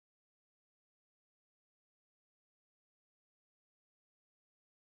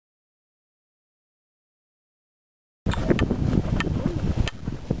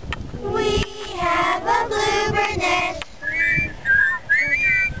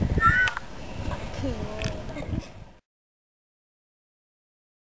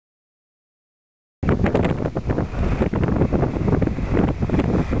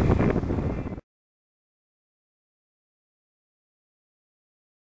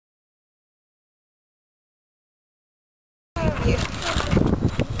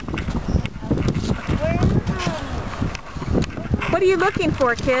What are you looking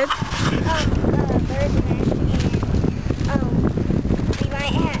for, kids? Bird's nest,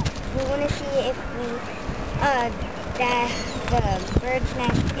 and we want to see if that the bird's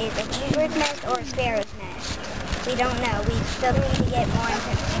nest is a bluebird's nest or a sparrow's nest. We don't know. We still need to get more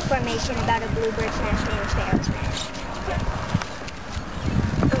information about a bluebird's nest and a sparrow's nest.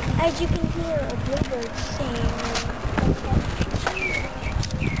 As you can hear, a bluebird sing.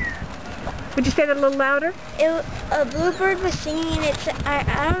 Would you say that a little louder? A bluebird was singing.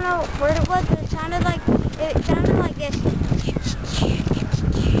 I don't know what it was, but it sounded like this,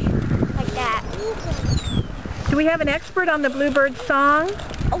 like that. Do we have an expert on the bluebird song?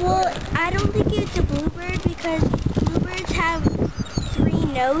 Well, I don't think it's a bluebird because bluebirds have 3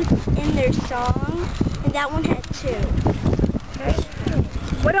 notes in their song, and that one has 2. Okay.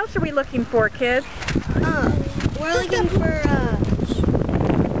 What else are we looking for, kids? We're looking for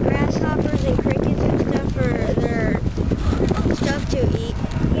grasshoppers and crickets and stuff for their stuff to eat.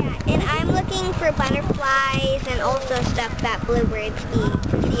 Yeah, and I'm looking for butterflies and also stuff that bluebirds eat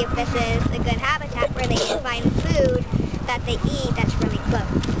to see if this is a good habitat where they can find food that they eat that's really close.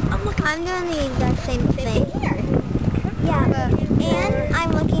 I'm doing the exact same thing. Yeah, and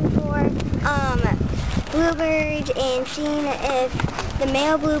I'm looking for bluebirds and seeing if the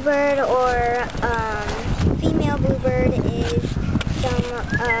male bluebird or female bluebird is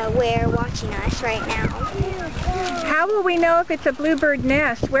somewhere watching us right now. How will we know if it's a bluebird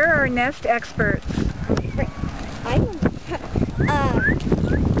nest? Where are our nest experts? I don't know.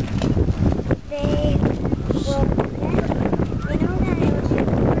 They will we know that it was a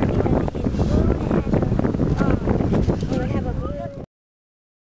bluebird because it's blue and it would have a blue.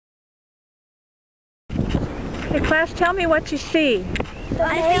 Hey, class, tell me what you see.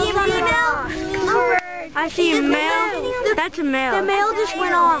 I see a female. I see a male. That's a male. The male just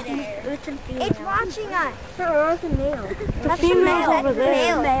went off. It's watching us. That's a male. The female's over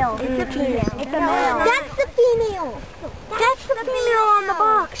there. Male. It's a female. It's a male. That's the female. That's the female on the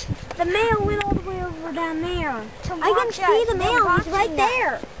box. The male went all the way over down there. I can see the male. He's right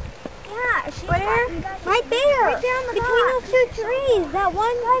there. Yeah, where? Right there. Right there on the between box. Those 2 trees. That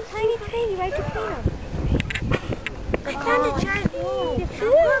one tiny tree right between them. It's time to try the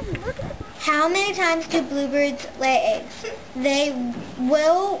food. How many times do bluebirds lay eggs? They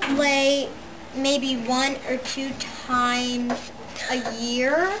will lay maybe 1 or 2 times a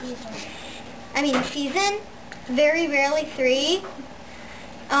year. A season. Very rarely 3.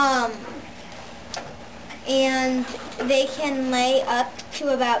 And they can lay up to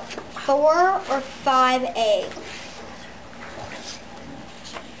about 4 or 5 eggs.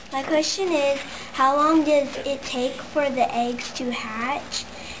 My question is, how long does it take for the eggs to hatch?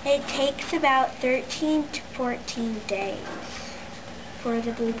 It takes about 13 to 14 days for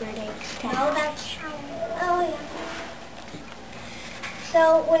the bluebird eggs to hatch. Oh, that's true. Oh, yeah.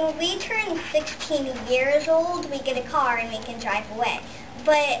 So when we turn 16 years old, we get a car and we can drive away.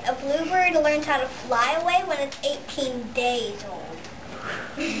 But a bluebird learns how to fly away when it's 18 days old.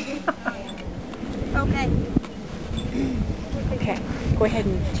 Okay. Okay, go ahead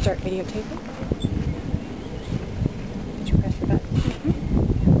and start videotaping. Did you press the button?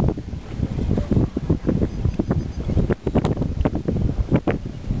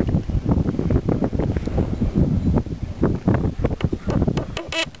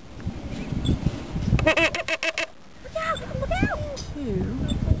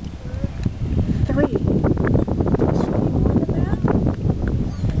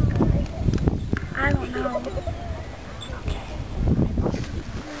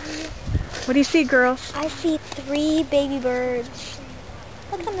 What do you see, girls? I see 3 baby birds.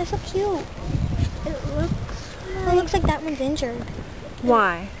 Look at them, they're so cute. It looks like that one's injured.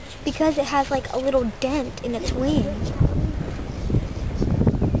 Why? Because it has like a little dent in its wings.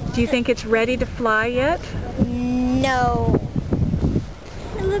 Do you think it's ready to fly yet? No.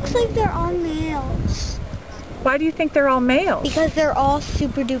 It looks like they're all males. Why do you think they're all males? Because they're all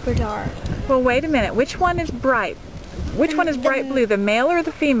super duper dark. Well, wait a minute. Which one is bright? Which one is bright blue, the male or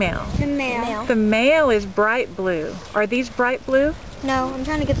the female? The male. The male is bright blue. Are these bright blue? No, I'm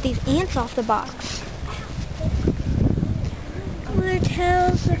trying to get these ants off the box. Their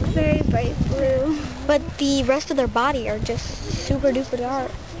tails look very bright blue. But the rest of their body are just super duper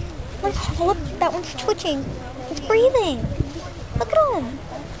dark. Look, that one's twitching. It's breathing. Look at them.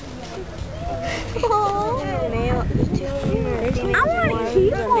 Aww. I want to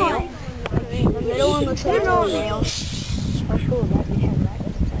keep one. The middle one looks like a male.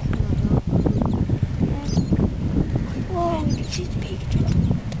 Whoa, you can see the pig.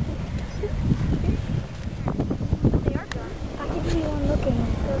 They are dark.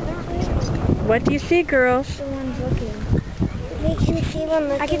 What do you see, girls? The one's looking. We can see one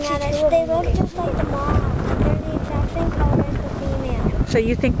looking at us. They look just like the mom. They're the exact same color as the female. So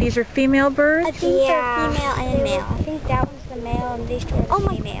you think these are female birds? I think they're female and male. I think that one's the male and these two are the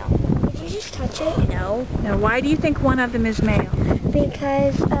female. Did you just touch it? No. Now, why do you think one of them is male?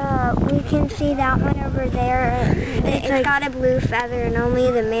 Because we can see that one over there. It's like, got a blue feather and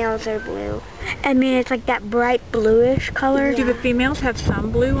only the males are blue. I mean, it's like that bright bluish color. Do the females have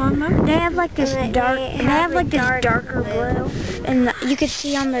some blue on them? They have like this dark. They have like this darker blue. and you can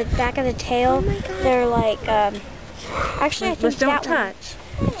see on the back of the tail. They're like. Actually, I think don't touch.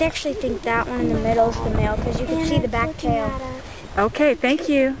 I actually think that one in the middle is the male because you can see the back tail. Okay, thank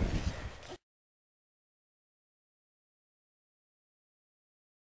you.